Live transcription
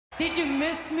Did you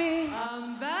miss me?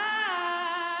 I'm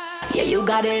back. Yeah, you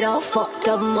got it all fucked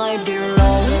up, my dear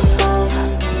love, love,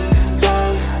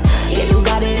 love. Yeah, you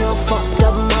got it all fucked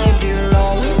up, my dear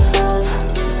love, love,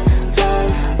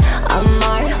 love. I'm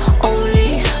my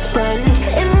only friend,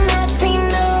 and that's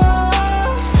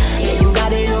enough. Yeah, you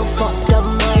got it all fucked up,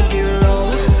 my dear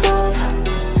love, love,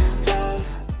 love.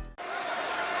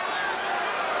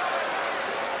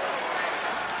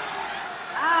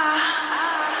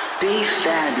 Be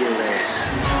fabulous.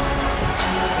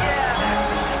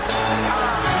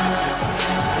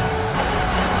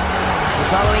 The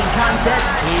following contest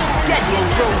is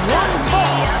scheduled for one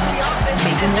fall.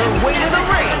 Making her way to the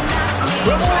ring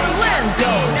from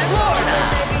Orlando, Florida,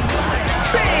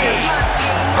 Bebe!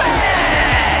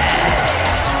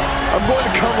 I'm going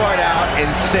to come right out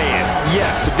and say it.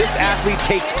 Yes, this athlete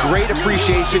takes great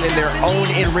appreciation in their own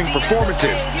in-ring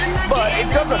performances, but it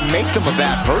doesn't make them a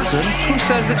bad person. Who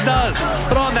says it does?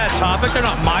 But on that topic, they're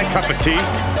not my cup of tea.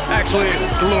 Actually,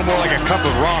 a little more like a cup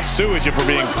of raw sewage, if we're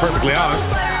being perfectly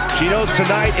honest. She knows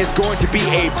tonight is going to be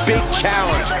a big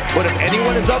challenge, but if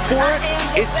anyone is up for it,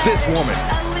 it's this woman.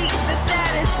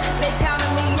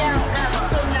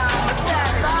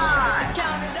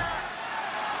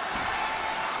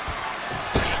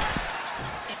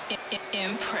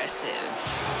 Impressive.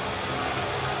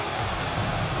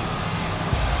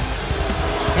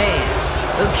 And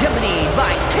accompanied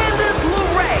by Candice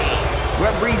Lerae,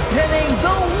 representing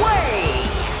the Way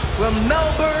from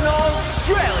Melbourne,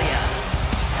 Australia,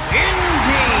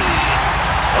 Indi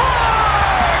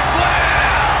Hartwell!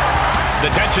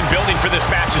 The tension building for this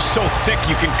match is so thick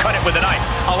you can cut it with a knife.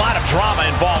 A lot of drama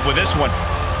involved with this one.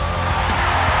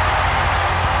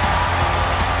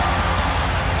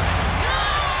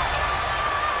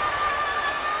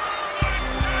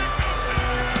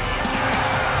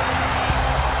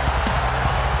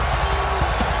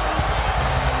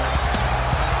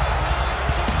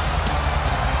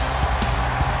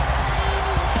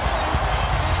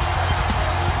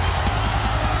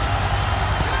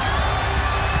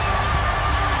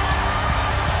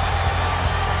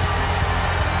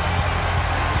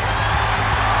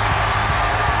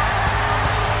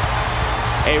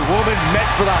 A woman meant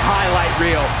for the highlight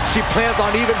reel. She plans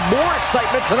on even more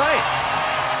excitement tonight.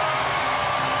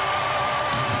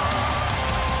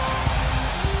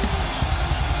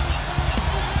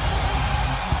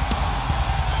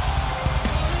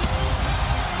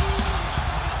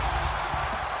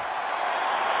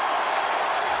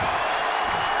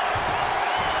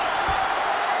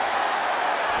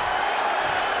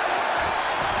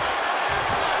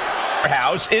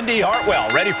 Indi Hartwell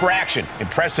ready for action.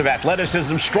 Impressive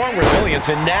athleticism, strong resilience,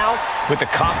 and now with the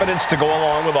confidence to go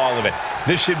along with all of it.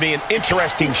 This should be an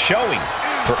interesting showing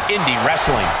for indie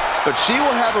wrestling. But she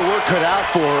will have her work cut out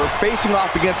for her, facing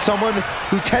off against someone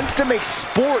who tends to make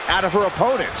sport out of her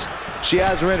opponents. She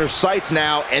has her in her sights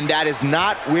now, and that is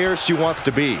not where she wants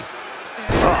to be.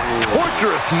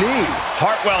 Torturous knee.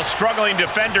 Hartwell struggling to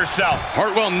defend herself.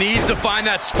 Hartwell needs to find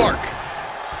that spark.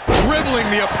 Dribbling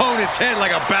the opponent's head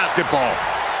like a basketball.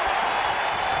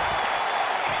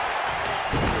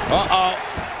 Uh-oh.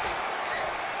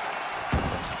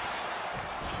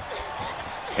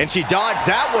 And she dodged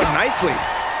that one nicely.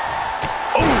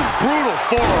 Ooh, brutal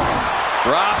forearm.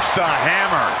 Drops the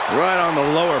hammer. Right on the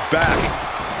lower back.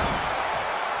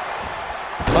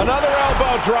 Another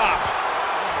elbow drop.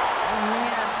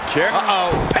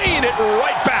 Uh-oh. Paying it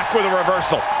right back with a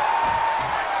reversal.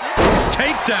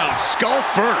 Takedown, skull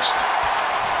first.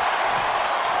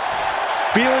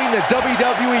 Feeling the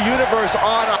WWE Universe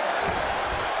on.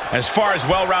 As far as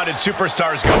well-rounded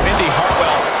superstars go, Indi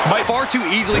Hartwell might Far too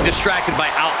easily distracted by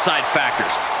outside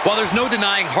factors. While there's no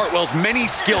denying Hartwell's many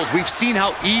skills, we've seen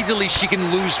how easily she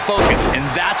can lose focus, and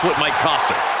that's what might cost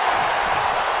her.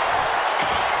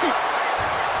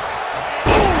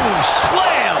 Ooh,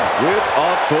 slam with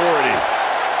authority.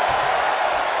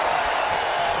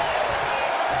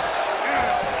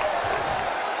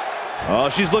 Oh,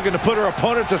 she's looking to put her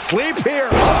opponent to sleep here.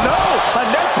 Oh, no, a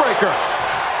neck breaker.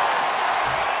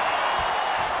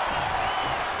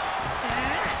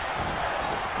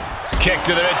 Kick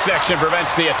to the midsection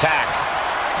prevents the attack.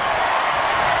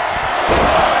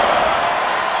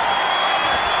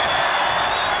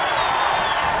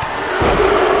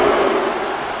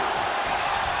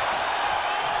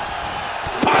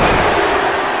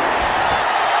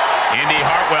 Indi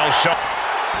Hartwell show.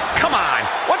 Come on,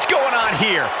 what's going on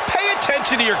here? Pay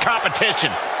attention to your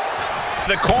competition.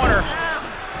 The corner.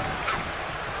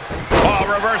 Oh,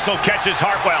 reversal catches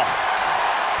Hartwell.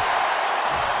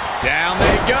 Down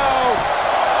they go.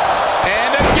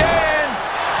 And again.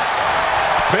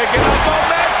 Picking up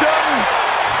momentum.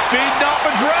 Feeding off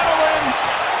adrenaline.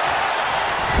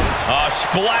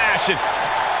 splash. And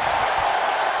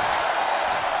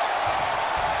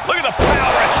look at the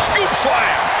power and scoop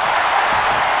slam.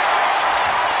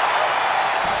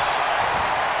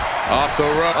 Off the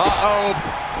rope. Uh-oh.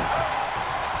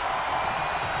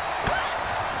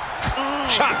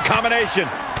 Chop combination.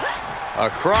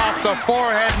 Across the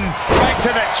forehead and right to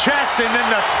the chest and then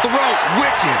the throat.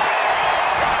 Wicked.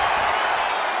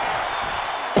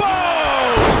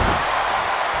 Boom!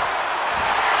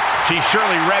 She's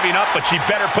surely revving up, but she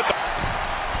better put the...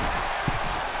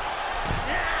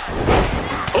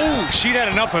 Ooh, she'd had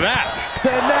enough of that.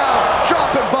 And now,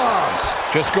 dropping bombs.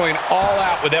 Just going all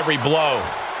out with every blow.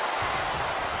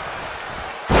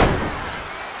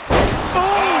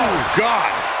 Oh,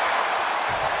 God.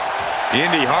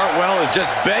 Indi Hartwell is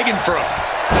just begging for a...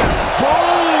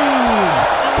 Boom!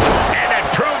 And it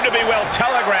proved to be well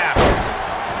telegraphed.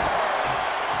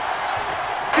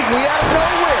 Practically out of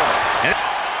nowhere.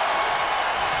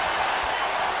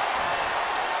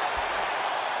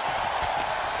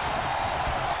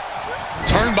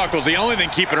 Turnbuckle's the only thing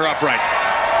keeping her upright.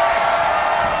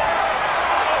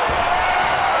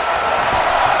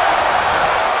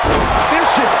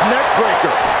 Vicious neck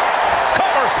breaker.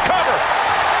 Cover, cover.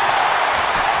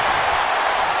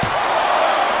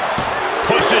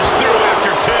 Pushes through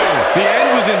after two. The end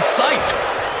was in sight.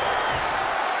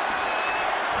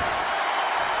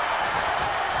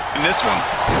 And this one,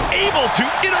 Able to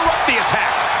interrupt the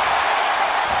attack.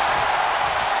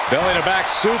 belly to back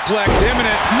suplex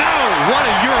imminent. No, what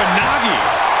a Uranagi.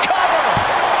 Cover.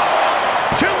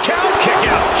 2 count. Kick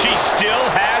out. She still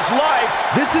has life.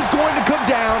 This is going to come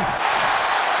down.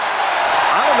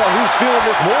 I don't know who's feeling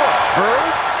this more, her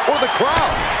or the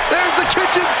crowd. There's the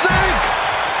kitchen sink.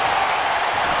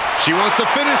 She wants to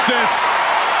finish this.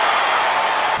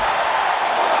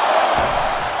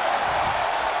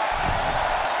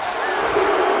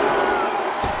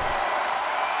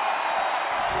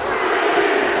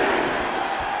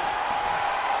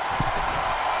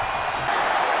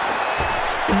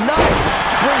 Nice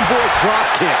springboard drop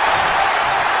kick.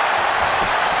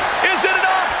 Is it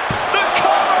enough? The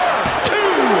cover. 2.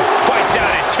 Fights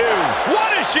out at 2.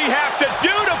 What does she have to do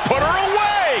to put her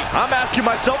away? I'm asking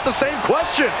myself the same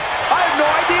question. I have no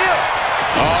idea.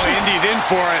 Oh, Indi's in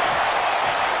for it.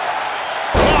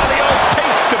 Oh, the old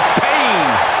taste of pain.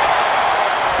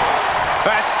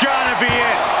 That's gotta be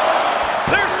it.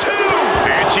 There's 2.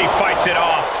 And she fights it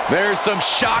off. There's some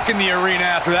shock in the arena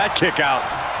after that kick out.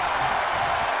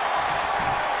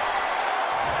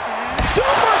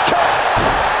 Super cut.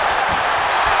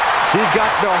 She's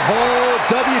got the whole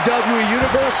WWE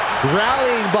Universe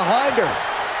rallying behind her.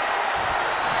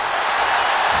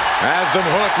 Has them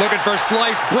hooked, looking for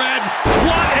sliced bread.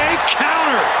 What a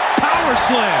counter! Power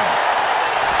slam.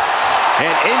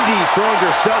 And Indi throwing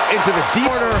herself into the deep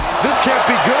corner. This can't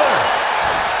be good.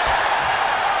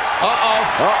 Uh-oh.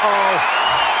 Uh-oh.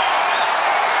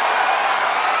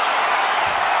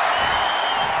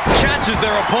 Catches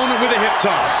their opponent with a hip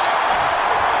toss.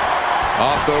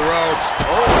 Off the ropes.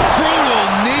 Oh, brutal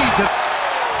knee to...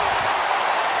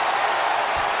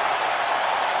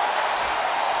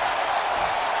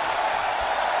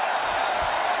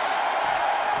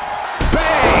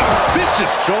 Bang!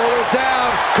 Vicious. Shoulders down.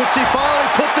 Could she finally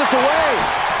put this away?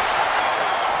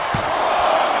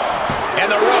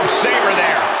 And the rope saver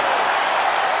there.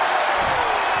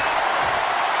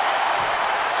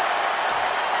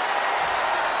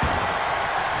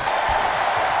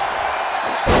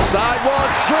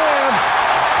 Sidewalk slam.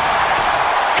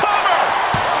 Cover.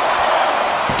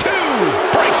 2.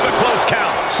 Breaks the close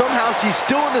count. Somehow she's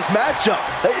still in this matchup.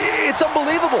 It's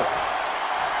unbelievable.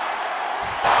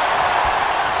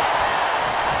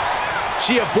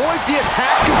 She avoids the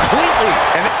attack completely.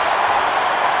 And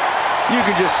you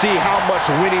can just see how much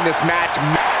winning this match.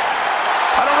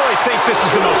 I don't really think this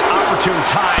is the most opportune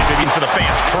time maybe for the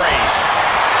fans' praise.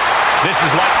 This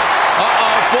is like,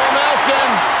 full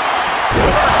Nelson.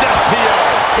 Reverse STO.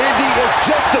 Indi is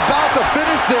just about to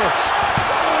finish this.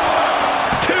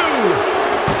 2.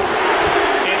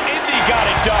 And Indi got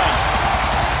it done.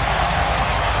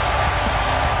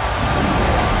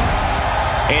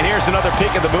 And here's another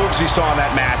peek at the moves we saw in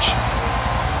that match.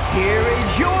 Here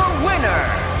is your winner,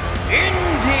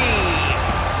 Indi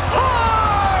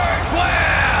Hartwell.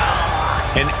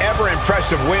 An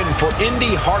ever-impressive win for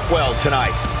Indi Hartwell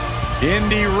tonight.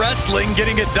 Indi Wrestling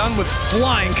getting it done with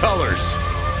flying colors.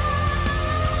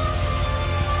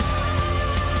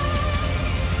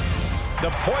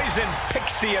 The poison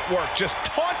pixie at work, just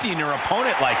taunting her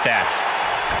opponent like that.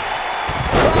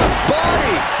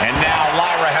 Cross-body. And now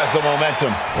LYRA has the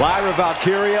momentum. LYRA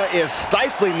VALKYRIA is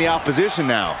stifling the opposition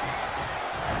now.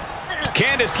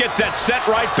 Candice gets that set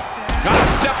right back.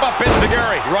 Gotta step up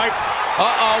Enziguri, right?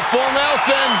 Uh-oh, full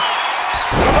Nelson.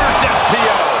 Reverse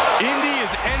STO. Indi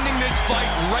is ending this fight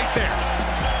right there.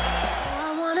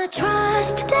 I wanna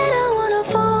trust, then I wanna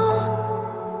fall.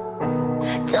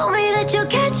 Told me that you'll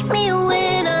catch me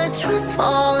when I trust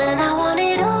fall, and I wanna